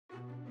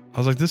I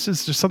was like, this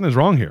is just something's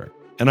wrong here.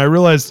 And I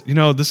realized,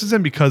 this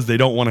isn't because they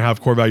don't want to have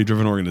core value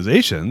driven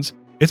organizations.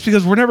 It's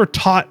because we're never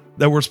taught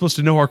that we're supposed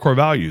to know our core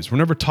values. We're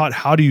never taught,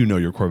 how do you know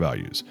your core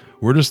values?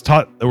 We're just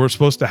taught that we're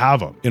supposed to have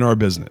them in our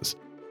business.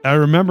 I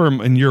remember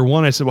in year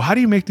one, I said, well, how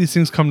do you make these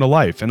things come to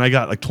life? And I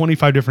got like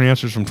 25 different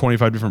answers from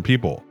 25 different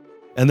people.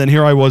 And then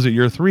here I was at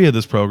year 3 of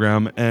this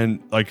program,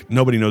 and like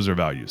nobody knows their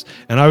values.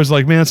 And I was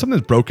like, man,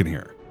 something's broken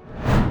here.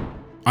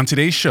 On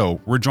today's show,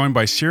 we're joined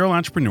by serial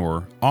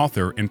entrepreneur,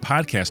 author, and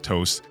podcast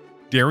host,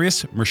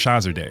 Darius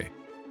Mirshahzadeh.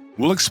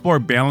 We'll explore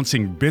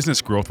balancing business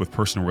growth with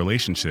personal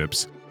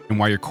relationships and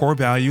why your core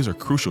values are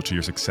crucial to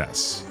your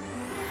success.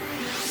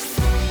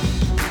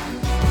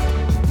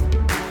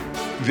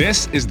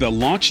 This is the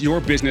Launch Your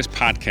Business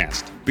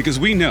podcast, because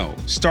we know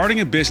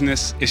starting a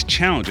business is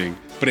challenging,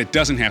 but it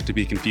doesn't have to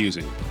be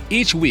confusing.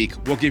 Each week,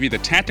 we'll give you the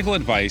tactical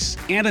advice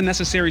and the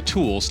necessary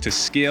tools to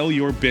scale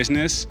your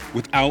business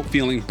without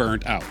feeling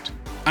burnt out.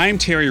 I'm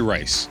Terry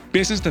Rice,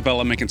 business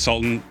development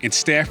consultant and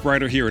staff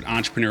writer here at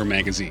Entrepreneur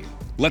Magazine.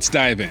 Let's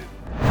dive in.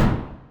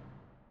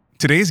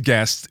 Today's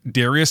guest,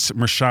 Darius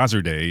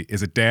Mirshahzadeh,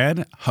 is a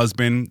dad,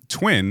 husband,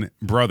 twin,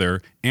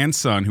 brother, and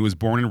son who was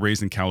born and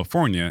raised in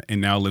California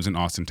and now lives in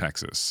Austin,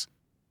 Texas.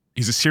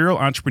 He's a serial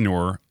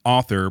entrepreneur,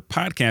 author,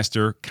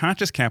 podcaster,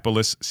 conscious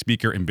capitalist,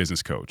 speaker, and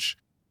business coach.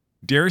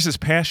 Darius's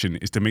passion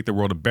is to make the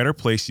world a better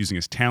place using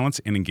his talents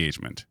and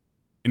engagement.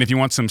 And if you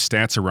want some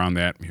stats around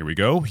that, here we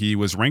go. He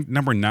was ranked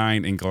number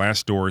 9 in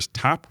Glassdoor's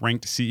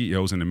top-ranked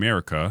CEOs in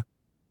America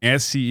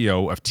as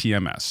CEO of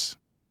TMS.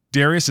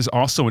 Darius is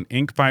also an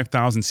Inc.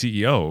 5000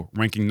 CEO,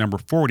 ranking number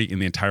 40 in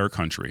the entire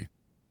country.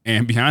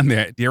 And beyond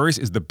that, Darius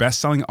is the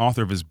best-selling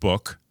author of his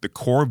book, The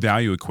Core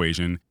Value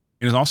Equation,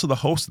 and is also the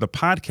host of the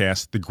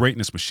podcast, The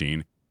Greatness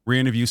Machine, where he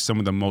interviews some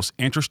of the most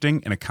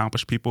interesting and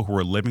accomplished people who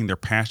are living their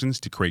passions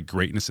to create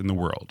greatness in the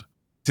world.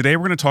 Today,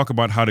 we're going to talk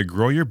about how to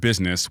grow your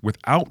business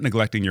without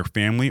neglecting your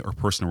family or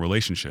personal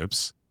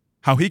relationships,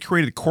 how he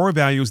created core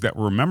values that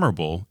were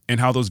memorable, and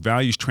how those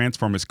values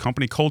transformed his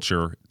company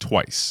culture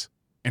twice,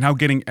 and how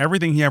getting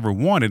everything he ever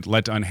wanted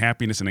led to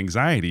unhappiness and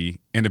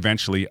anxiety, and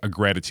eventually a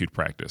gratitude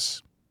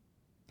practice.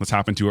 Let's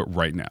hop into it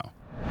right now.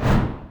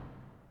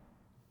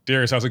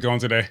 Darius, how's it going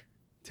today?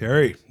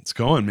 Terry, it's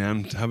going,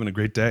 man. Having a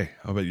great day.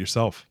 How about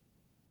yourself?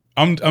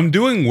 I'm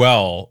doing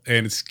well,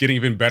 and it's getting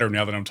even better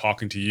now that I'm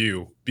talking to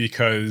you,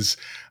 because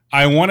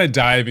I want to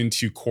dive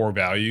into core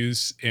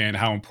values and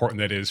how important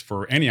that is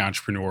for any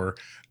entrepreneur.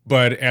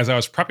 But as I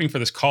was prepping for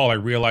this call, I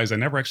realized I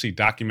never actually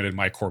documented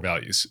my core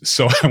values.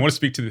 So I want to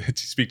speak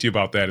to you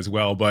about that as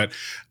well. But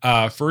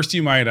first,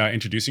 you might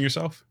introducing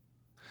yourself.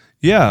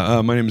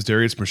 Yeah, my name is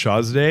Darius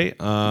Mirshahzadeh.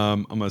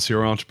 I'm a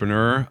serial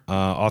entrepreneur,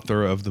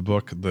 author of the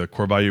book, The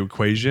Core Value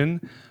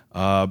Equation.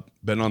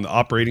 Been on the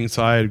operating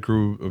side,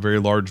 grew a very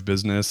large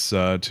business to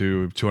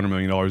 $200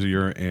 million a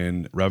year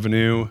in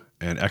revenue,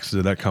 and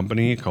exited that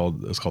company. It's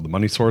called The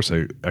Money Source.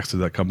 I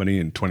exited that company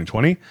in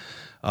 2020.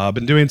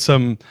 Been doing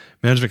some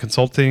management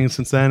consulting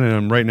since then,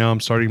 and right now I'm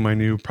starting my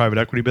new private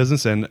equity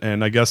business.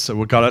 And I guess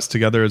what got us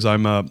together is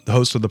I'm the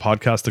host of the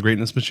podcast, The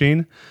Greatness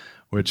Machine,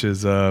 which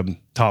is a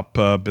top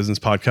business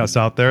podcast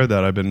out there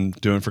that I've been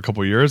doing for a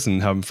couple of years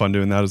and having fun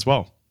doing that as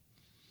well.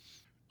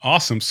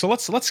 Awesome. So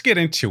let's get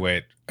into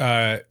it.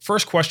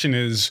 First question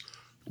is,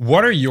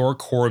 what are your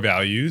core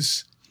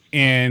values?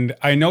 And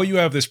I know you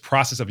have this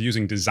process of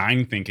using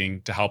design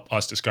thinking to help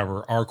us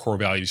discover our core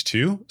values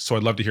too. So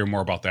I'd love to hear more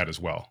about that as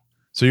well.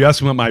 So you're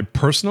asking about my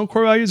personal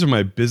core values or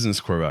my business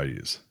core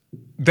values?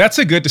 That's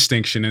a good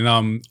distinction.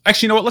 And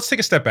actually, you know what? Let's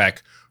take a step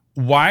back.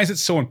 Why is it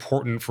so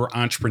important for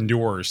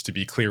entrepreneurs to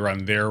be clear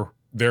on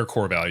their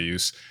core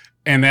values?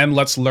 And then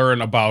let's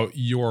learn about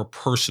your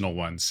personal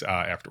ones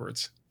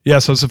afterwards. Yeah,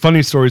 so it's a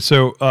funny story.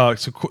 So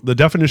the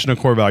definition of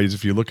core values,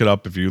 if you look it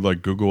up, if you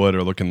like Google it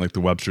or look in like the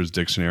Webster's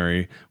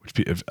dictionary, which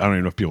I don't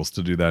even know if people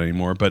still do that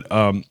anymore, but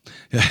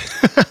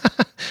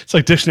it's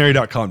like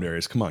dictionary.com,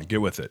 Darius. Come on,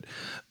 get with it.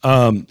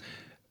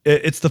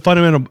 It's the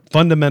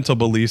fundamental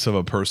beliefs of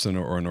a person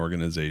or an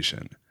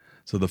organization.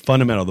 So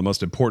the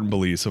most important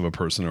beliefs of a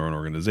person or an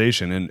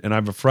organization. And I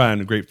have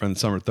a great friend,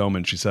 Summer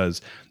Thoman. She says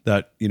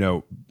that,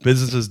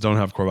 businesses don't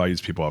have core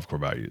values, people have core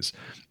values.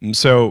 And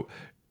so,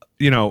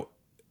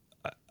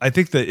 I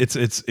think that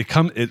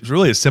it's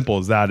really as simple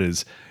as that.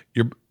 Is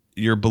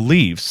your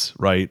beliefs,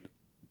 right,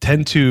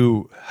 tend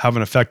to have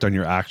an effect on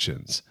your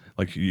actions.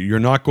 Like you're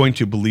not going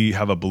to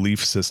have a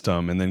belief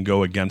system and then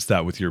go against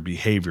that with your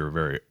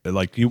behavior.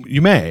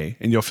 You may,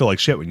 and you'll feel like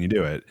shit when you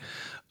do it.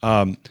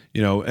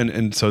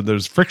 And so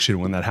there's friction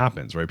when that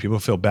happens, right? People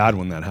feel bad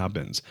when that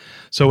happens.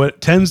 So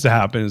what tends to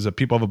happen is that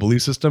people have a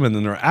belief system, and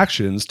then their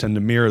actions tend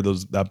to mirror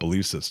that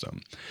belief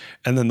system.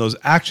 And then those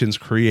actions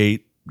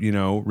create,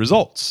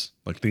 results.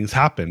 Like things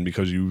happen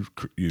because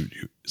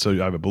so I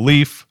have a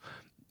belief,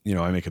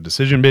 I make a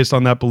decision based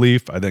on that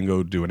belief. I then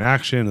go do an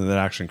action, and that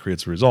action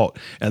creates a result.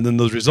 And then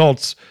those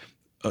results,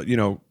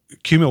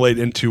 accumulate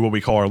into what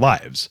we call our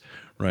lives,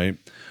 right?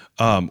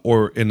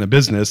 Or in the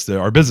business,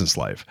 our business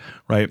life,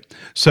 right?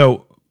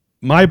 So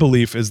my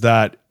belief is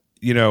that,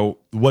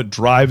 what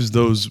drives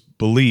those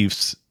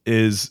beliefs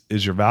is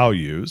your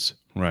values,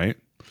 right?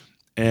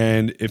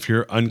 And if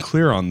you're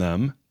unclear on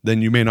them,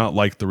 then you may not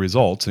like the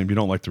results. And if you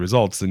don't like the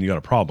results, then you got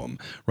a problem,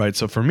 right?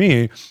 So for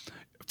me,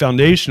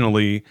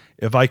 foundationally,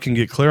 if I can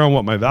get clear on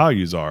what my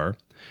values are,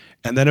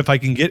 and then if I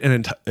can get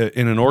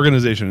in an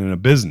organization, in a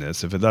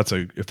business, if that's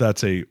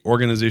a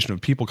organization of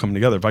people coming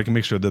together, if I can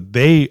make sure that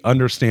they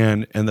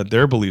understand and that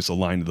their beliefs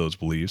align to those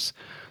beliefs,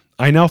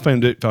 I now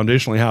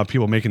foundationally have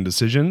people making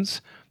decisions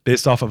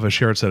based off of a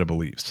shared set of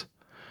beliefs.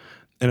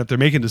 And if they're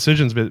making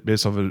decisions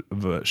based off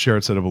of a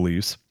shared set of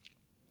beliefs,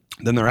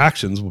 then their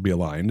actions will be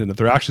aligned. And if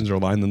their actions are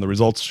aligned, then the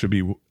results should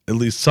be at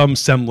least some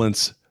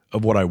semblance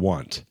of what I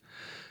want.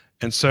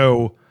 And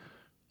so,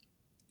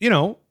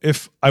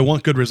 if I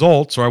want good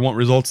results, or I want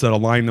results that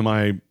align to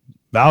my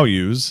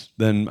values,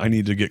 then I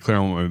need to get clear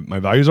on what my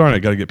values are. And I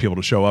got to get people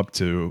to show up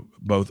to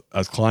both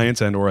as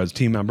clients and or as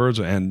team members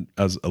and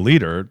as a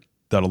leader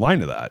that align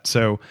to that.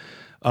 So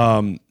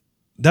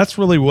that's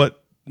really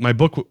what my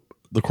book,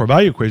 The Core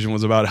Value Equation,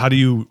 was about. How do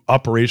you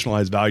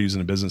operationalize values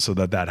in a business so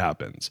that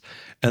happens?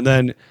 And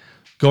then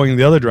going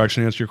the other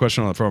direction, to answer your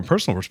question from a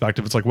personal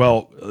perspective, it's like,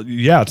 well,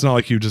 yeah, it's not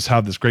like you just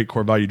have this great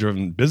core value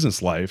driven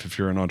business life. If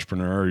you're an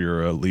entrepreneur, or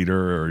you're a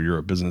leader, or you're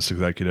a business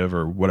executive,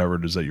 or whatever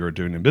it is that you're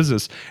doing in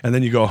business, and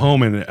then you go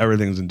home and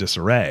everything's in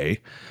disarray,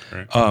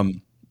 right.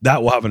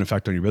 That will have an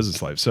effect on your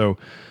business life. So,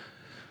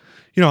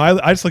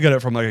 I just look at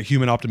it from like a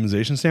human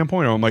optimization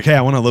standpoint. Or I'm like, hey,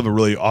 I want to live a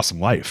really awesome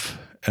life.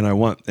 And I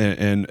want,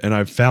 and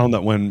I've found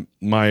that when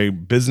my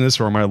business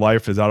or my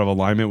life is out of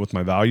alignment with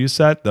my value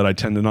set, that I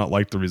tend to not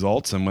like the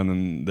results. And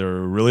when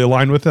they're really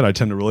aligned with it, I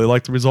tend to really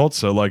like the results.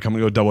 So like, I'm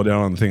gonna go double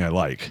down on the thing I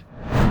like.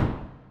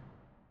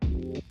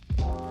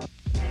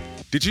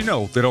 Did you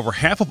know that over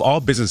half of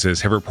all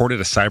businesses have reported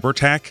a cyber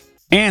attack,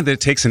 and that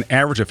it takes an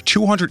average of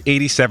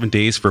 287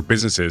 days for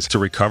businesses to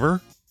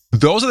recover?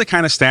 Those are the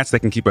kind of stats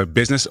that can keep a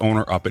business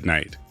owner up at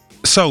night.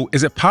 So,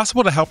 is it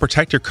possible to help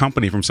protect your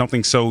company from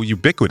something so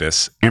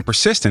ubiquitous and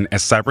persistent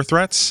as cyber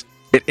threats?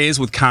 It is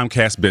with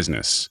Comcast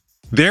Business.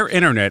 Their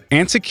internet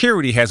and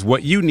security has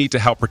what you need to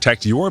help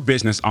protect your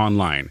business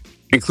online,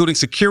 including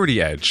Security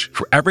Edge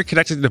for every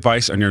connected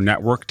device on your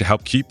network to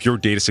help keep your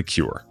data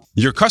secure.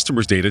 Your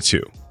customers' data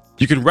too.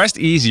 You can rest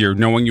easier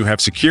knowing you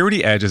have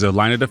Security Edge as a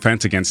line of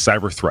defense against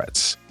cyber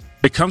threats.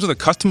 It comes with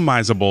a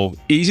customizable,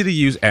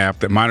 easy-to-use app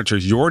that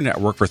monitors your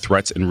network for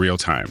threats in real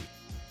time.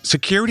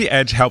 Security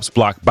Edge helps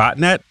block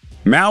botnet,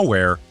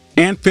 malware,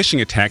 and phishing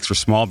attacks for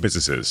small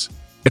businesses.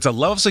 It's a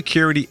level of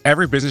security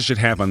every business should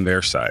have on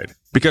their side.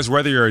 Because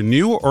whether you're a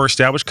new or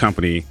established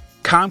company,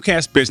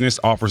 Comcast Business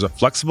offers a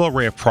flexible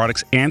array of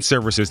products and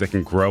services that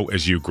can grow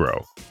as you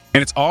grow.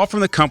 And it's all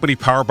from the company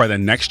powered by the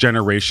next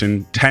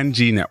generation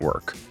 10G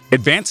network.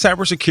 Advanced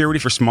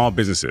cybersecurity for small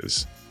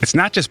businesses. It's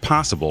not just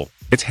possible,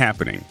 it's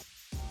happening.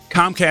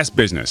 Comcast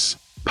Business,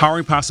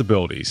 powering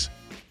possibilities.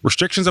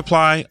 Restrictions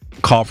apply.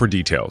 Call for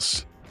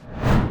details.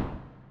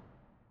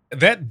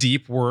 That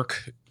deep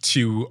work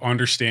to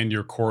understand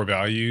your core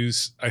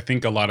values, I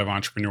think a lot of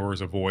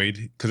entrepreneurs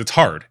avoid because it's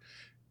hard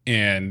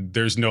and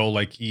there's no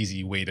like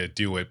easy way to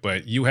do it.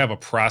 But you have a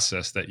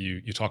process that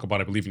you talk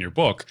about, I believe, in your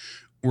book,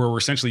 where we're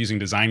essentially using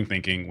design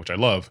thinking, which I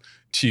love,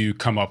 to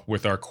come up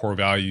with our core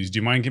values. Do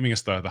you mind giving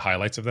us the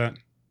highlights of that?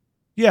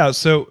 Yeah.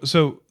 So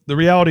the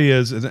reality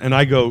is, and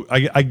I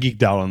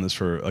geeked out on this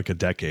for like a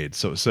decade.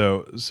 So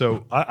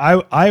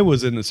I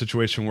was in a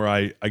situation where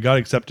I got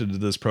accepted to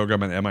this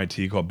program at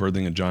MIT called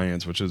Birthing of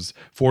Giants, which is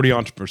 60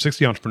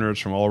 entrepreneurs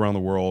from all around the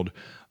world,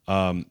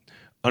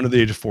 under the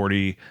age of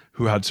 40,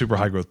 who had super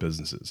high growth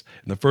businesses.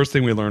 And the first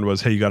thing we learned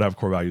was, hey, you got to have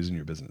core values in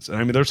your business. And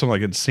I mean, there's some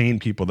like insane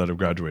people that have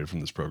graduated from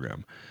this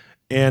program.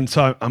 And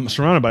so I'm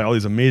surrounded by all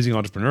these amazing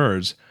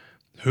entrepreneurs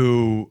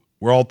who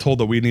were all told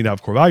that we need to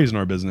have core values in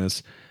our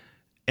business.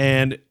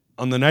 And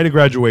on the night of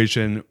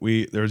graduation,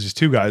 there was these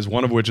two guys,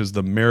 one of which is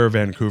the mayor of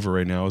Vancouver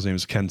right now. His name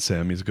is Ken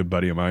Sim. He's a good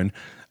buddy of mine.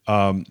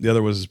 The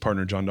other was his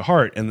partner, John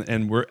DeHart.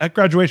 And we're at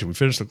graduation. We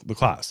finished the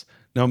class.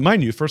 Now,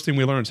 mind you, first thing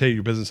we learned is, hey,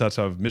 your business has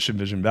to have mission,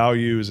 vision,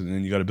 values, and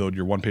then you got to build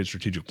your one-page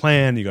strategic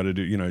plan. You got to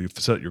do, you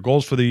set your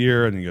goals for the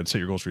year, and then you got to set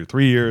your goals for your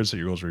 3 years, set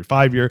your goals for your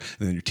 5 year,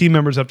 and then your team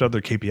members have to have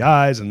their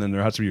KPIs, and then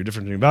there has to be your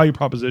differentiating value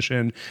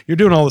proposition. You're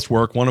doing all this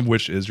work, one of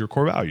which is your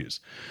core values.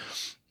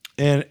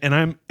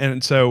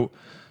 And so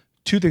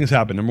two things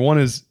happened. Number one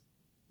is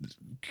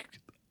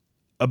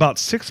about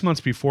 6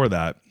 months before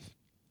that,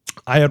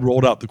 I had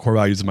rolled out the core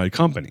values of my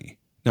company.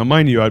 Now,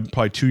 mind you, I'm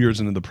probably 2 years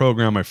into the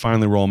program. I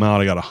finally roll them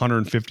out. I got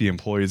 150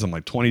 employees. I'm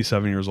like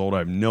 27 years old. I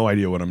have no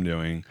idea what I'm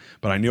doing,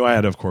 but I knew I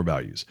had to have core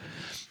values.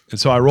 And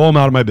so I roll them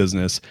out of my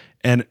business,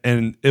 and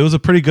it was a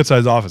pretty good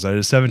sized office. I had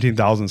a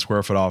 17,000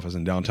 square foot office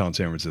in downtown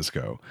San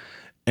Francisco.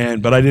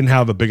 But I didn't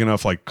have a big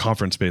enough like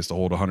conference space to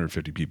hold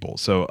 150 people.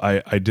 So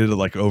I did it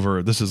like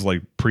this is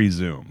like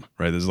pre-Zoom,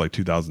 right? This is like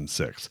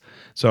 2006.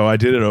 So I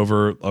did it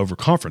over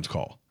conference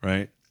call,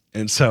 right?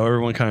 And so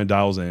everyone kind of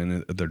dials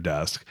in at their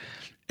desk.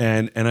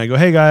 And I go,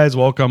 hey guys,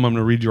 welcome. I'm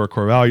going to read you our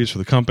core values for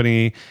the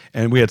company.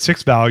 And we had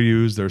 6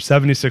 values. There are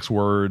 76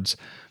 words.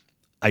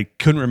 I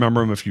couldn't remember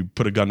them if you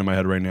put a gun to my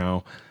head right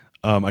now.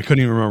 I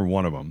couldn't even remember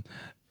one of them.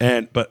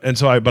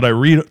 But I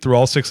read through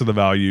all 6 of the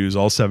values,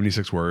 all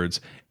 76 words,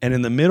 and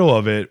in the middle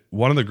of it,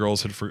 one of the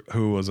girls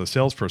who was a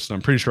salesperson,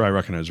 I'm pretty sure I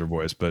recognized her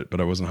voice, but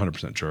I wasn't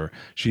 100% sure.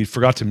 She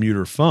forgot to mute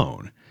her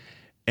phone,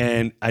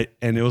 and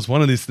it was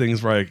one of these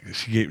things where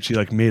she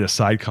like made a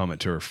side comment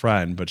to her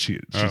friend, but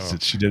she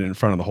did it in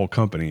front of the whole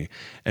company,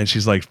 and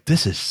she's like,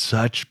 "This is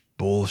such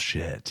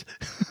bullshit."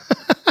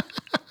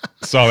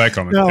 Saw that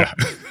coming. No, Yeah.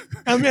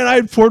 I mean, I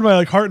had poured my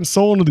like heart and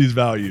soul into these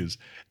values.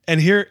 And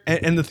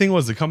the thing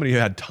was, the company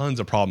had tons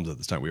of problems at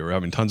this time. We were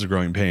having tons of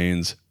growing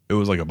pains. It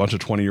was like a bunch of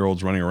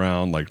 20-year-olds running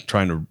around, like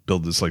trying to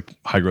build this like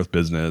high growth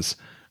business.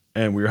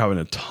 And we were having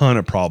a ton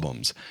of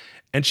problems.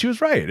 And she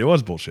was right. It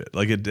was bullshit.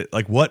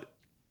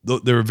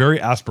 They were very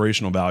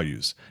aspirational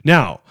values.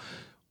 Now,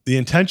 the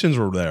intentions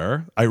were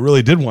there. I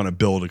really did want to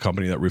build a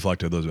company that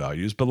reflected those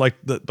values, but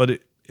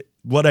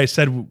what I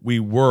said we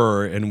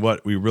were and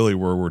what we really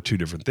were 2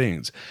 different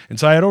things. And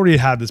so I had already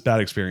had this bad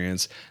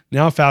experience.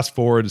 Now, fast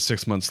forward to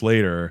 6 months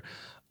later,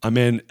 I'm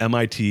in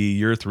MIT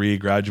year 3,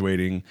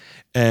 graduating,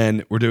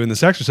 and we're doing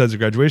this exercise at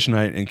graduation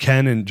night. And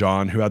Ken and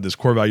John, who had this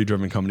core value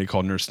driven company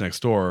called Nurse Next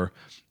Door,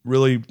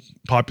 really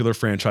popular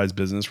franchise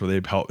business where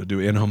they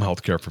do in-home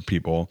healthcare for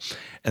people.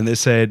 And they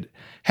said,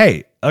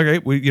 "Hey, okay,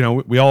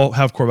 we all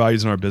have core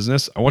values in our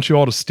business. I want you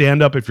all to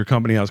stand up if your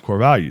company has core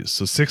values."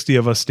 So 60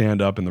 of us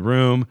stand up in the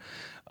room.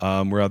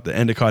 We're at the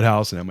Endicott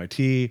House in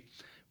MIT.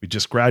 We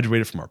just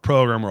graduated from our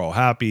program. We're all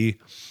happy.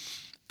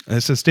 And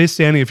it says, "Stay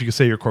standing if you can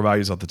say your core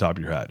values off the top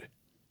of your head."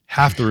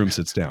 Half the room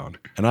sits down,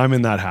 and I'm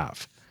in that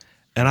half.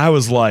 And I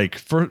was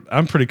like,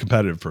 I'm a pretty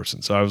competitive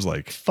person. So I was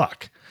like,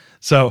 fuck.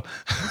 So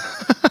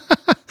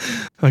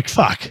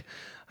fuck.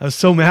 I was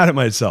so mad at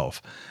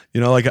myself.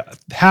 Like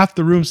half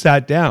the room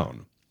sat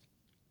down.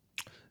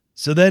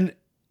 So then,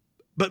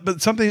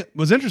 but something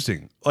was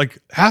interesting. Like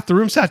half the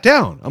room sat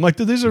down. I'm like,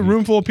 these are a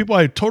room full of people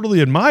I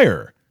totally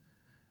admire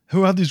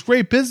who have these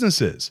great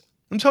businesses.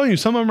 I'm telling you,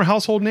 some of them are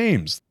household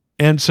names.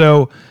 And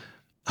so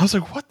I was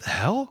like, what the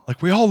hell?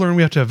 Like, we all learn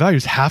we have to have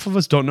values. Half of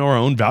us don't know our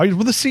own values.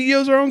 We're the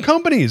CEOs of our own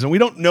companies and we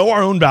don't know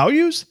our own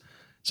values.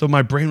 So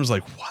my brain was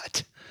like,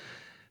 what?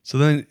 So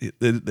then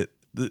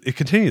it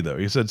continued though.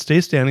 He said,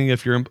 "Stay standing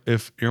if your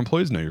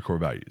employees know your core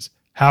values."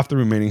 Half the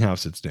remaining half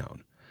sits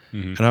down.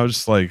 Mm-hmm. And I was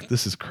just like,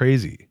 this is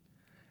crazy.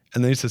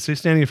 And then he said, "Stay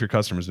standing if your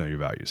customers know your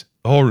values."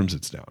 The whole room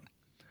sits down.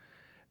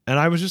 And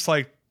I was just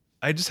like,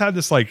 I just had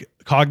this like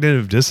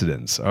cognitive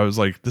dissonance. I was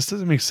like, this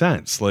doesn't make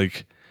sense.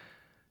 Like,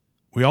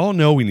 we all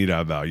know we need to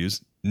have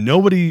values.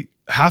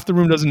 Half the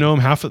room doesn't know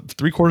them.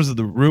 3/4 of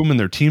the room and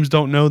their teams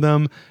don't know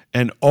them.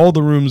 And all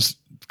the room's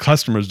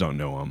customers don't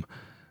know them.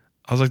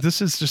 I was like,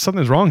 this is just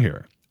something's wrong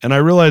here. And I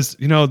realized,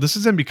 this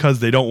isn't because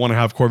they don't want to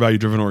have core value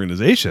driven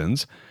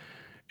organizations.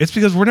 It's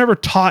because we're never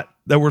taught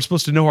that we're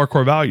supposed to know our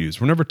core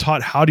values. We're never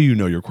taught, how do you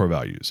know your core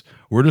values?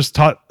 We're just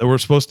taught that we're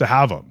supposed to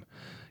have them,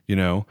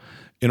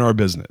 in our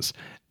business.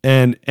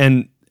 And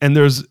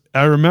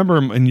I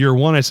remember in year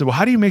 1, I said, well,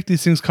 how do you make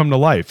these things come to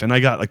life? And I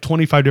got like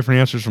 25 different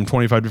answers from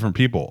 25 different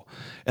people.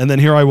 And then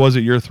here I was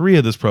at year 3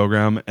 of this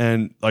program,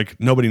 and like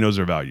nobody knows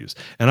their values.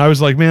 And I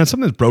was like, man,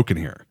 something's broken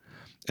here.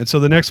 And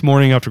so the next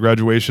morning after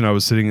graduation, I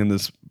was sitting in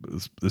this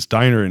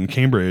diner in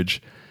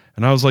Cambridge,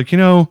 and I was like,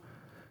 of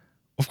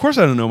course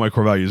I don't know my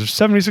core values. There's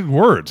 76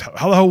 words.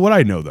 How the hell would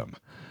I know them?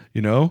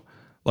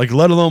 Like,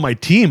 let alone my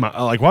team.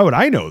 Like, why would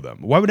I know them?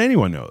 Why would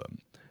anyone know them?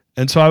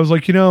 And so I was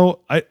like,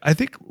 I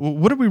think,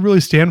 what do we really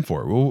stand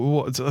for?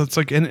 Well, it's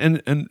like,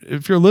 and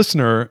if you're a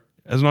listener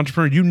as an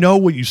entrepreneur, you know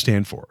what you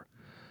stand for.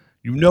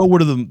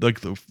 What are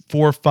the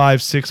 4,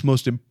 5, 6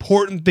 most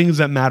important things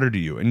that matter to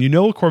you. And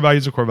a core value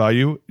is a core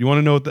value. You want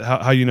to know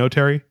how you know,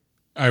 Terry?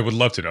 I would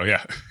love to know.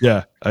 Yeah.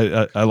 Yeah.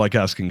 I like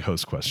asking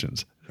host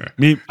questions.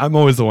 Yeah. I'm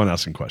always the one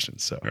asking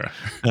questions. So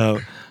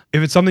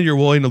if it's something you're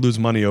willing to lose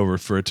money over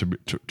for it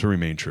to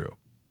remain true,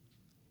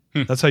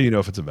 that's how you know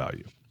if it's a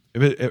value.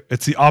 If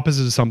it's the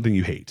opposite of something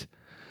you hate.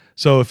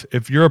 So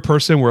if you're a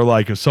person where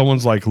like, if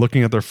someone's like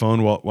looking at their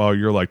phone while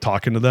you're like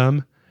talking to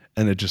them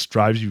and it just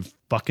drives you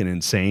fucking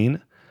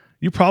insane,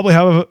 you probably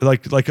have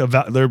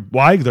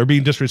they're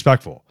being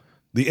disrespectful.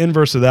 The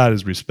inverse of that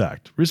is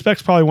respect.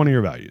 Respect's probably one of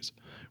your values,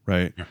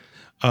 right?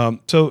 Yeah.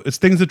 So it's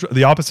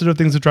the opposite of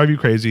things that drive you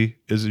crazy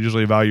is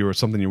usually a value or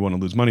something you want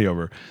to lose money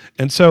over.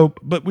 And so,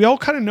 but we all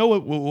kind of know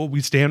what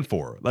we stand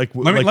for. Let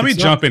me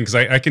jump in because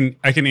I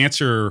can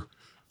answer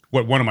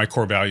what one of my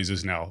core values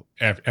is now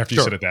after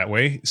you said it that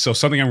way. So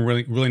something I'm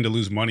really willing to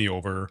lose money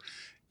over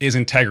is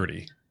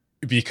integrity.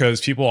 Because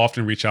people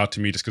often reach out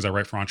to me just because I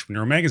write for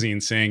Entrepreneur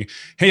Magazine saying,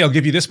 "Hey, I'll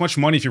give you this much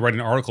money if you write an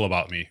article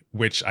about me,"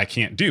 which I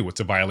can't do. It's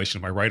a violation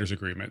of my writer's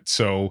agreement.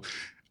 So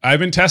I've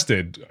been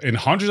tested in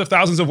hundreds of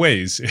thousands of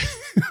ways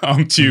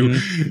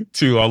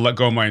to let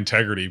go of my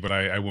integrity, but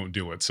I won't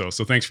do it. So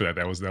thanks for that.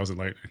 That was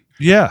enlightening.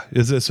 Yeah.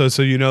 Is it so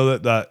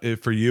that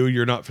if for you,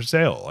 you're not for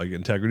sale. Like,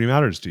 integrity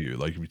matters to you.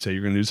 Like, if you say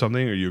you're going to do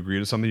something or you agree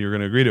to something, you're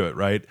going to agree to it,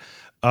 right?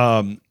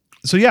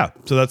 So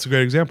that's a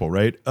great example,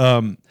 right?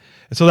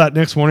 And so that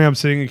next morning I'm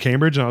sitting in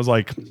Cambridge and I was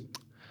like,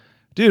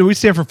 dude, we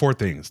stand for 4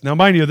 things. Now,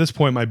 mind you, at this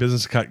point, my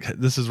business,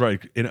 this is right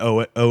in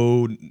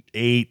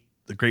 08,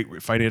 the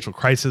great financial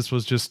crisis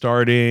was just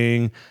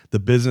starting. The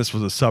business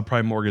was a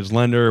subprime mortgage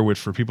lender, which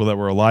for people that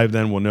were alive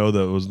then will know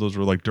that those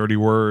were like dirty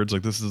words.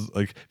 Like, this is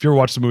like, if you ever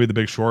watched the movie The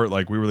Big Short,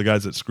 like, we were the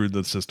guys that screwed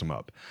the system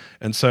up.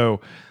 And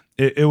so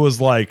it was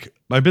like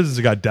my business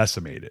got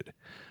decimated.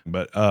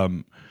 But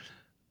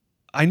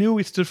I knew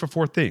we stood for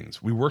 4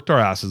 things. We worked our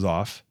asses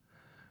off.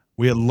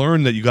 We had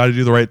learned that you got to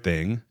do the right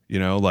thing,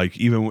 like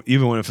even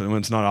when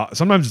it's not,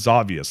 sometimes it's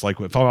obvious. Like,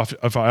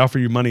 if I offer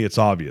you money, it's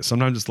obvious.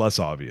 Sometimes it's less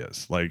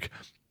obvious. Like,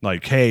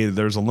 hey,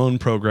 there's a loan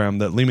program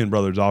that Lehman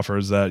Brothers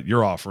offers that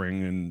you're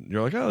offering, and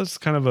you're like, oh, this is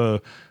kind of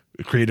a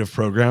creative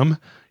program,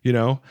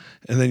 and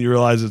then you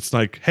realize it's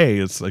like, hey,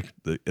 it's like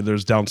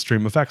there's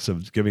downstream effects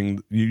of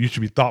giving. You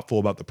should be thoughtful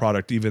about the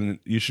product. Even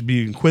you should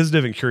be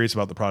inquisitive and curious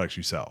about the products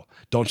you sell.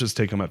 Don't just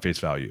take them at face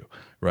value,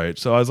 right?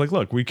 So I was like,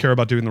 look, we care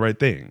about doing the right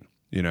thing,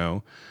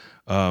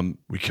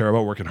 we care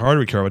about working hard.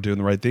 We care about doing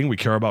the right thing. We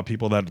care about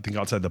people that think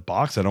outside the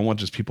box. I don't want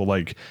just people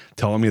like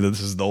telling me that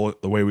this is the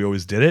way we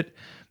always did it,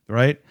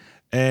 right?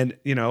 And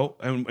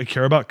and I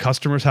care about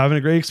customers having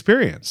a great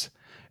experience.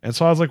 And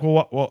so I was like,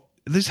 well,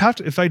 these have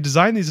to. If I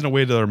design these in a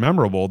way that are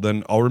memorable,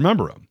 then I'll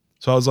remember them.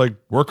 So I was like,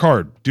 work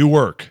hard, do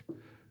work,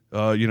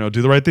 do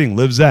the right thing,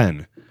 live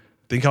Zen,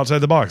 think outside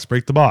the box,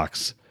 break the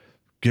box,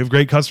 give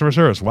great customer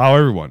service, wow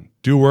everyone,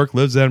 do work,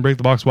 live Zen, break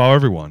the box, wow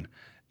everyone.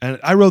 And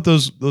I wrote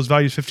those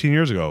values 15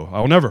 years ago.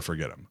 I'll never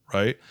forget them,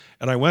 right?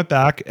 And I went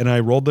back and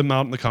I rolled them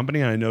out in the company,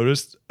 and I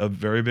noticed a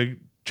very big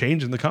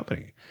change in the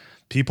company.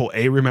 People,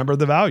 remember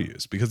the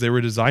values because they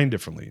were designed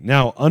differently.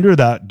 Now, under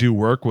that do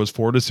work was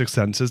 4 to 6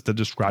 sentences that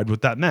described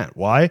what that meant.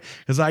 Why?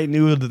 Because I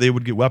knew that they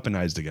would get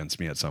weaponized against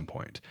me at some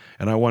point.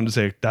 And I wanted to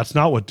say, that's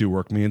not what do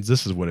work means.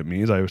 This is what it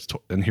means.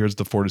 And here's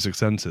the 4 to 6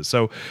 sentences.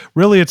 So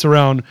really it's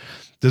around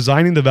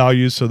designing the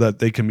values so that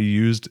they can be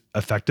used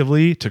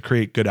effectively to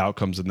create good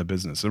outcomes in the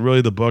business. And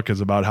really the book is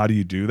about how do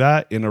you do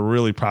that in a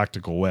really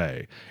practical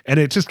way. And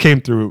it just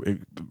came through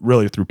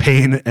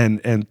pain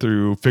and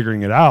through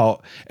figuring it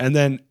out. And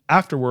then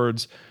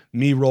afterwards,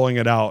 me rolling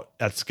it out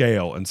at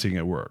scale and seeing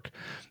it work.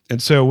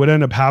 And so what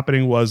ended up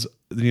happening was,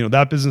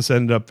 that business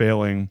ended up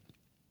failing.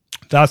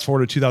 Fast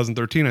forward to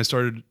 2013, I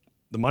started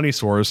The Money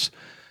Source.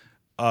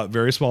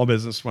 Very small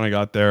business when I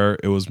got there.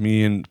 It was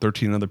me and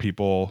 13 other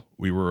people.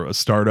 We were a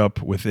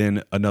startup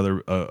within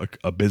another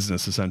a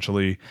business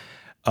essentially,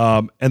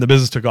 and the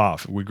business took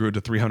off. We grew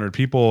to 300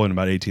 people in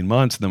about 18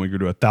 months, and then we grew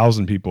to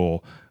 1,000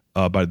 people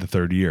by the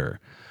 3rd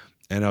year.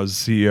 And I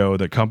was the CEO of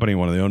that company,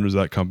 one of the owners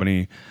of that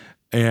company,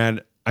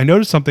 and I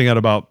noticed something at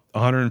about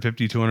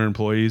 150, 200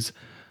 employees.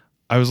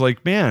 I was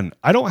like, man,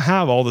 I don't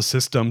have all the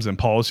systems and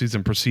policies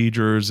and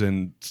procedures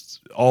and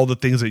all the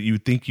things that you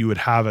think you would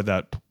have at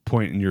that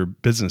point in your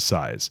business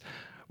size.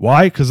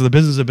 Why? Because the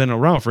business had been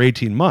around for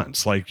 18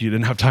 months. Like, you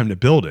didn't have time to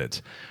build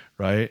it,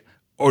 right?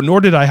 Or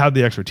nor did I have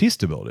the expertise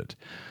to build it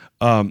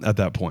at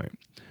that point.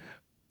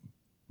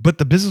 But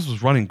the business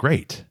was running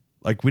great.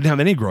 Like, we didn't have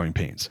any growing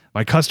pains.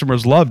 My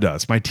customers loved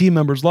us. My team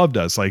members loved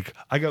us. Like,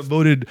 I got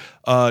voted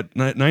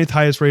 9th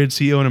highest rated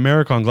CEO in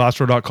America on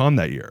Glassdoor.com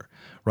that year.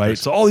 Right.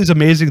 Nice. So all these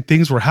amazing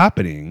things were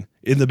happening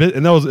in the bit,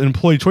 and that was an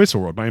employee choice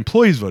award. My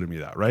employees voted me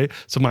that, right?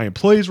 So my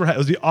employees it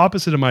was the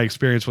opposite of my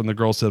experience when the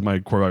girl said my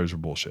core values were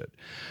bullshit.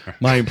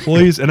 My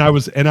employees, I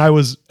was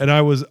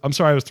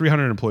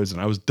 300 employees,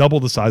 and I was double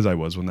the size I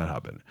was when that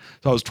happened.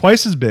 So I was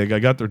twice as big. I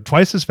got there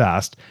twice as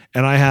fast,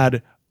 and I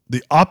had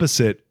the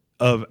opposite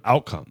of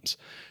outcomes.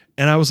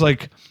 And I was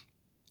like,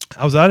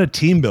 I was at a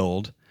team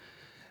build,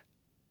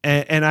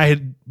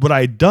 and what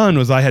I had done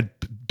was I had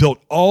built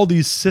all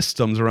these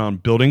systems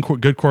around building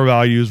good core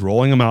values,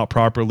 rolling them out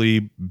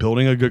properly,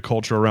 building a good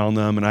culture around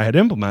them, and I had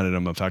implemented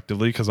them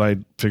effectively because I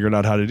figured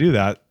out how to do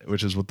that,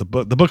 which is what the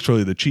book's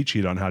really the cheat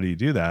sheet on how do you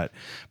do that.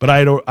 But I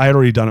had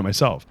already done it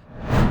myself.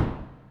 And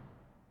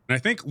I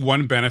think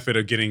one benefit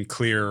of getting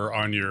clear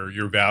on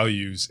your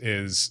values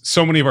is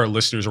so many of our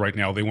listeners right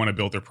now, they want to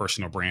build their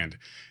personal brand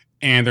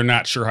and they're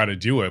not sure how to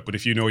do it. But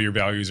if you know your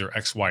values are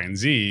X, Y, and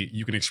Z,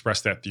 you can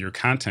express that through your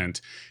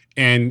content.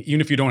 And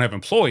even if you don't have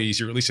employees,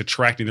 you're at least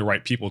attracting the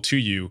right people to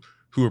you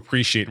who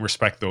appreciate and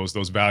respect those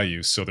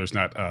values. So there's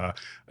not a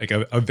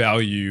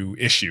value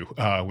issue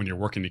when you're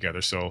working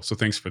together. So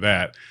thanks for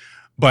that.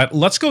 But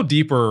let's go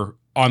deeper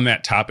on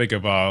that topic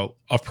of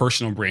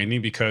personal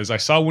branding, because I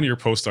saw one of your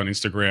posts on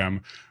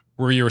Instagram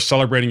where you were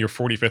celebrating your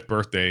 45th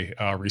birthday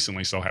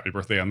recently. So happy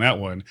birthday on that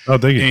one. Oh,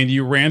 thank you. And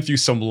you ran through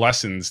some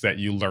lessons that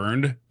you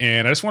learned.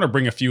 And I just want to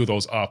bring a few of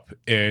those up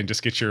and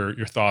just get your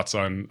thoughts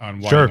on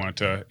why Sure. you wanted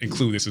to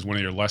include this as one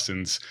of your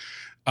lessons.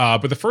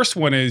 But the first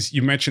one is,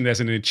 you mentioned as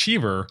an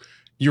achiever,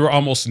 you're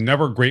almost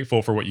never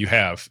grateful for what you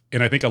have.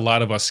 And I think a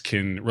lot of us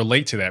can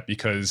relate to that,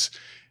 because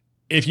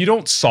if you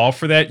don't solve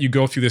for that, you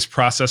go through this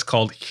process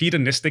called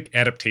hedonistic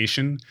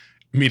adaptation,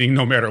 meaning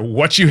no matter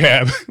what you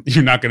have,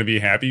 you're not going to be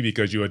happy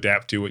because you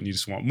adapt to it and you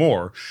just want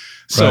more.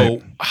 So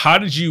Right. How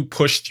did you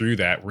push through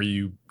that where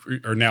you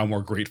are now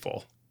more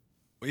grateful?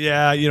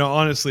 Yeah,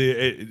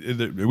 honestly,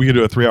 we could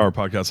do a 3-hour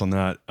podcast on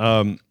that.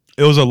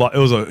 It was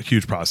a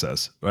huge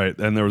process, right?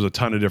 And there was a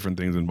ton of different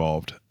things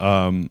involved.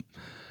 One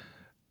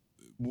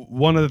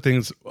of the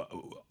things,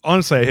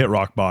 honestly, I hit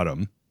rock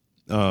bottom.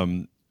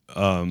 I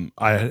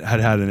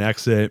had an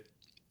exit.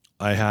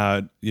 I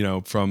had,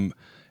 from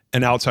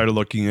an outsider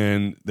looking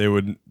in, they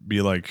would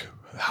be like,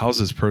 how's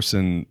this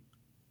person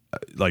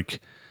like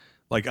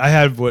I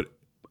had what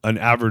an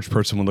average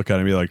person would look at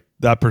and be like,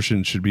 that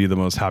person should be the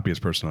most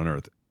happiest person on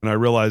earth. And I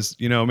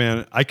realized,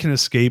 man, I can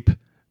escape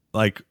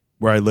like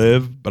where I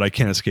live, but I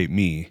can't escape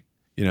me,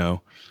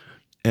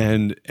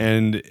 and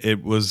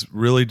it was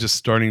really just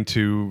starting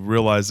to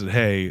realize that,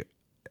 hey,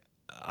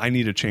 I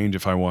need a change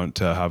if I want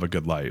to have a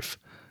good life,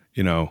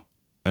 and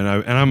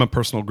I'm a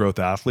personal growth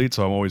athlete,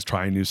 so I'm always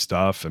trying new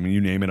stuff. I mean,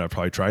 you name it, I've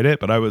probably tried it,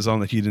 but I was on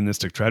the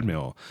hedonistic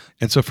treadmill.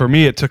 And so for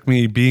me, it took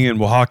me being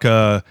in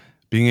Oaxaca,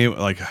 being able,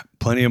 like,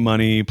 plenty of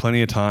money,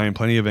 plenty of time,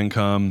 plenty of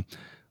income.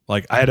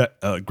 Like, I had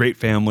a great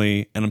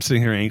family, and I'm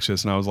sitting here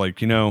anxious, and I was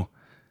like,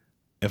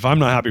 if I'm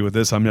not happy with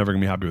this, I'm never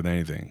gonna be happy with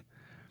anything.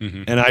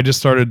 Mm-hmm. And I just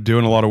started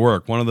doing a lot of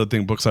work. One of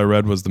the books I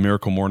read was The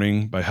Miracle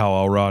Morning by Hal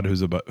Elrod,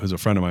 who's a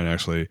friend of mine,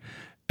 actually,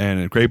 and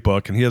a great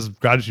book. And he has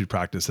gratitude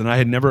practice. And I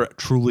had never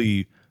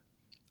truly,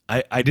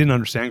 I didn't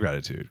understand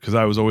gratitude because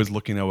I was always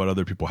looking at what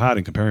other people had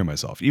and comparing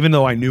myself, even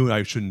though I knew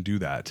I shouldn't do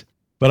that.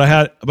 But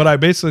I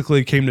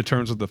basically came to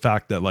terms with the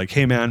fact that, like,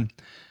 hey man,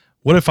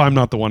 what if I'm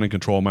not the one in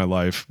control of my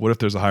life? What if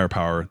there's a higher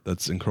power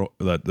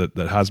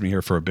that has me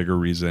here for a bigger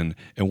reason?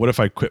 And what if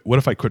I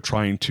quit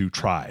trying to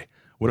try?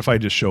 What if I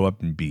just show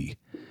up and be?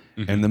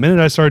 Mm-hmm. And the minute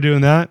I started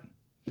doing that,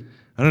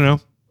 I don't know,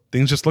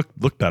 things just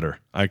look better.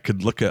 I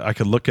could look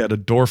at a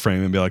door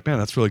frame and be like, man,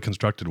 that's really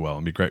constructed well,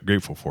 and be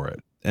grateful for it.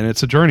 And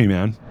it's a journey,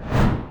 man.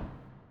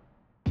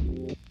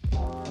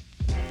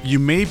 You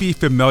may be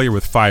familiar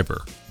with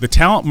Fiverr, the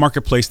talent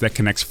marketplace that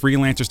connects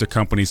freelancers to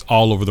companies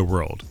all over the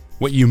world.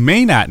 What you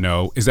may not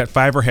know is that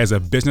Fiverr has a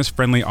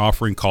business-friendly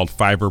offering called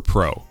Fiverr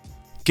Pro.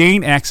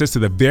 Gain access to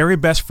the very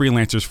best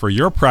freelancers for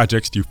your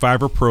projects through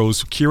Fiverr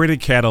Pro's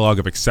curated catalog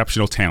of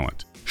exceptional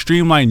talent.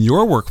 Streamline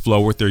your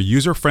workflow with their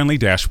user-friendly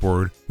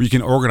dashboard where you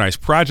can organize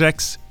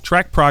projects,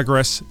 track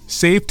progress,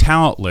 save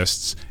talent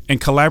lists,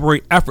 and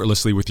collaborate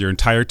effortlessly with your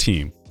entire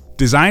team.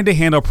 Designed to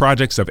handle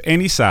projects of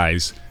any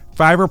size,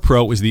 Fiverr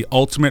Pro is the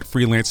ultimate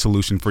freelance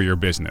solution for your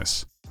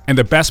business. And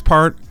the best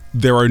part,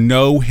 there are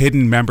no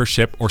hidden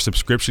membership or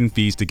subscription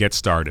fees to get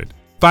started.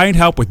 Find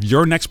help with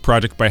your next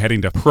project by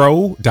heading to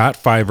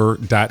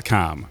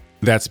pro.fiverr.com.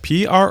 That's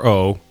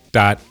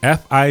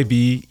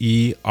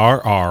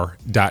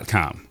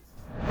pro.fiverr.com.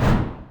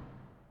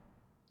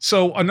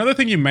 So another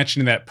thing you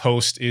mentioned in that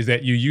post is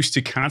that you used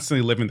to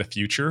constantly live in the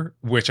future,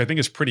 which I think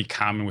is pretty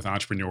common with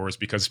entrepreneurs,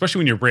 because especially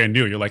when you're brand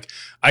new, you're like,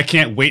 I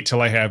can't wait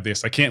till I have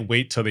this. I can't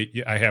wait till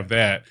I have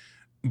that.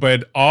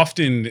 But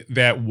often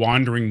that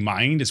wandering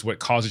mind is what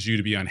causes you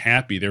to be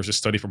unhappy. There's a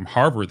study from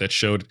Harvard that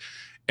showed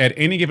at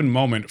any given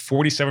moment,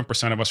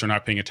 47% of us are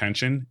not paying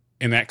attention,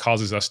 and that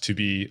causes us to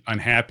be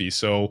unhappy.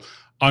 So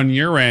on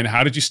your end,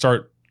 how did you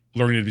start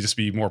learning to just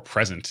be more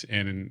present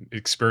and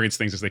experience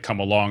things as they come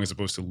along, as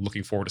opposed to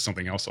looking forward to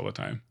something else all the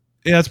time?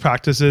 Yeah, it's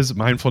practices,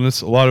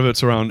 mindfulness. A lot of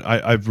it's around,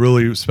 I've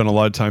really spent a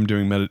lot of time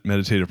doing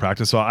meditative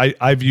practice. So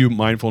I view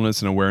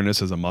mindfulness and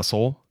awareness as a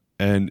muscle,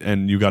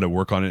 and you got to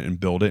work on it and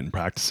build it and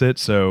practice it.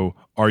 So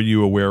are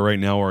you aware right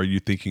now, or are you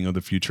thinking of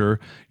the future,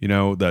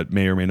 that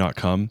may or may not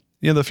come?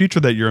 The future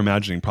that you're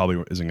imagining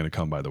probably isn't going to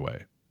come, by the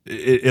way,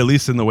 at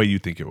least in the way you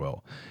think it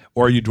will.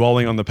 Or are you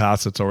dwelling on the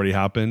past that's already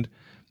happened?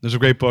 There's a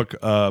great book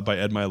by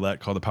Ed Milet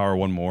called The Power of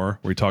One More,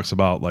 where he talks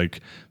about, like,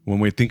 when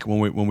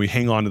we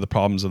hang on to the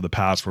problems of the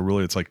past, where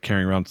really it's like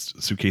carrying around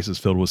suitcases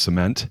filled with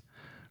cement,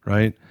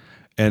 right?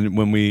 And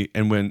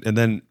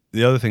then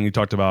the other thing he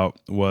talked about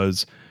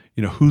was,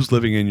 who's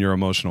living in your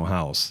emotional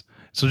house.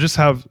 So just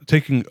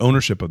taking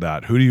ownership of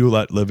that. Who do you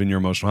let live in your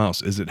emotional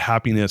house? Is it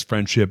happiness,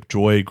 friendship,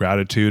 joy,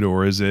 gratitude,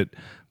 or is it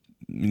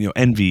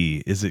envy?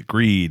 Is it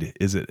greed?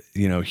 Is it,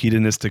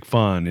 hedonistic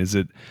fun? Is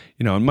it,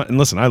 and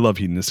listen, I love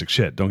hedonistic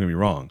shit. Don't get me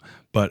wrong,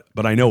 but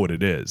I know what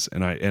it is,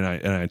 and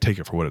I take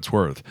it for what it's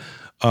worth.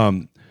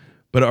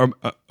 But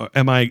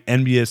am I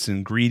envious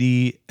and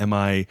greedy? Am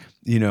I,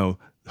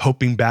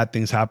 hoping bad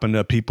things happen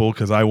to people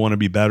because I want to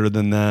be better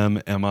than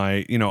them? Am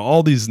I,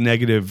 all these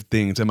negative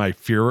things? Am I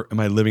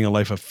living a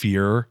life of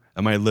fear?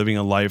 Am I living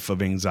a life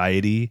of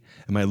anxiety?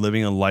 Am I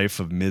living a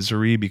life of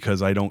misery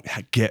because I don't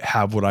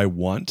have what I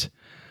want?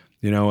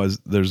 As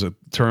there's a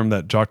term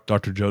that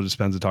Dr. Joe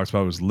Dispenza talks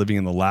about, was living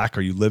in the lack.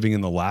 Are you living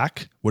in the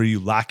lack? What are you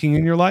lacking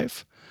in your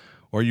life?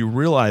 Or are you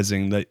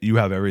realizing that you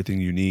have everything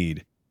you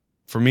need?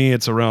 For me,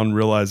 it's around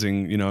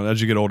realizing,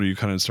 as you get older, you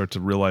kind of start to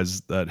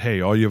realize that,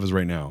 hey, all you have is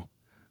right now.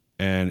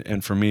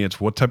 And for me, it's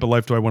what type of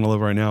life do I want to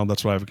live right now?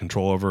 That's what I have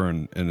control over,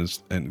 and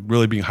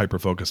really being hyper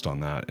focused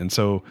on that. And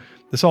so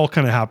this all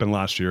kind of happened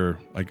last year.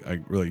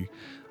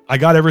 I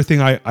got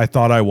everything I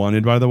thought I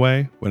wanted, by the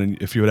way.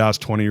 If you had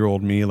asked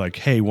 20-year-old me, like,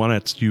 hey, why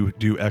don't you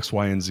do X,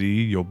 Y, and Z?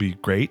 You'll be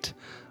great.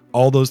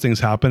 All those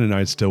things happened, and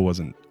I still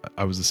wasn't.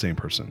 I was the same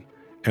person.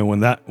 And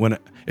when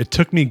it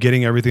took me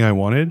getting everything I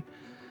wanted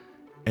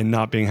and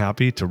not being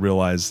happy to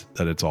realize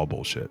that it's all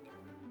bullshit.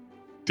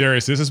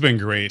 Darius, this has been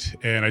great,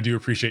 and I do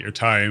appreciate your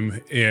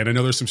time. And I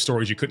know there's some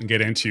stories you couldn't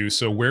get into.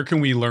 So where can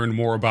we learn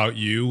more about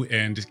you?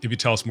 And if you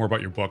tell us more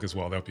about your book as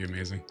well, that'd be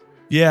amazing.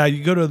 Yeah,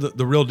 you go to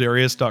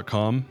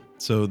therealdarius.com.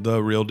 So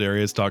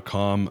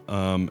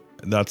therealdarius.com.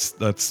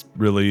 That's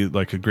really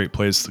like a great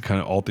place to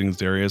kind of all things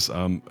Darius.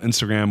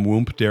 Instagram,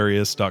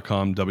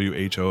 whoompdarius.com,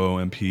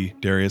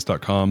 WHOOMP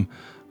Darius.com.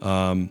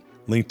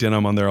 LinkedIn,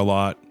 I'm on there a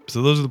lot.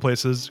 So those are the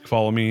places.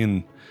 Follow me,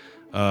 and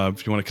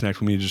if you want to connect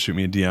with me, just shoot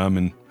me a DM,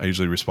 and I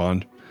usually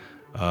respond.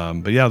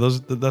 But yeah,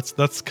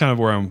 that's kind of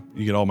where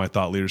you get all my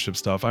thought leadership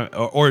stuff,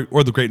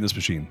 or the Greatness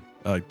Machine.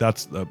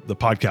 That's the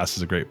podcast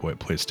is a great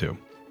place too.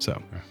 So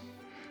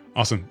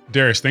awesome,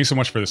 Darius. Thanks so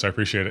much for this. I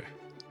appreciate it.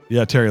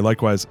 Yeah, Terry,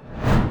 likewise.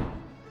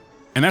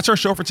 And that's our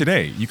show for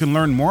today. You can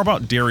learn more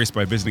about Darius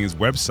by visiting his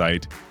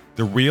website,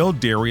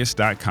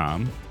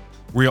 therealdarius.com,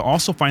 where you'll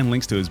also find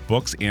links to his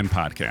books and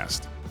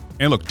podcast.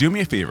 And look, do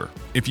me a favor.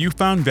 If you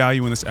found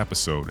value in this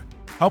episode,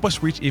 help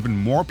us reach even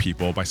more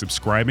people by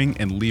subscribing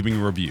and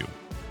leaving a review.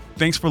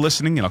 Thanks for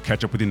listening, and I'll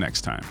catch up with you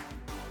next time.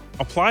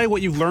 Apply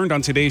what you've learned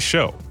on today's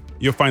show.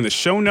 You'll find the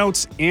show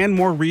notes and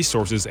more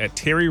resources at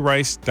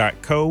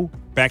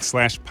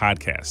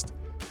terryrice.co/podcast.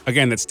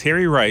 Again, that's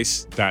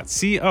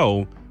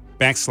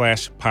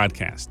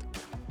terryrice.co/podcast.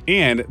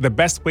 And the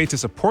best way to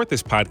support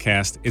this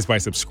podcast is by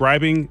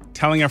subscribing,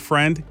 telling a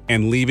friend,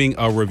 and leaving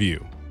a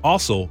review.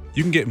 Also,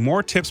 you can get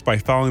more tips by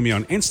following me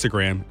on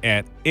Instagram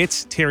at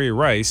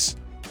 @itsterryrice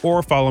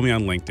or follow me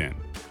on LinkedIn.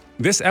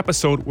 This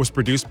episode was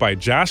produced by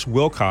Josh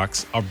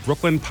Wilcox of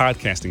Brooklyn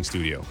Podcasting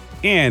Studio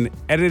and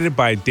edited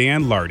by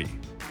Dan Lardy.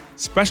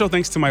 Special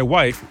thanks to my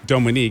wife,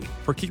 Dominique,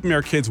 for keeping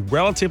our kids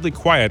relatively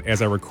quiet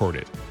as I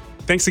recorded.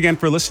 Thanks again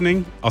for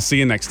listening. I'll see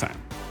you next time.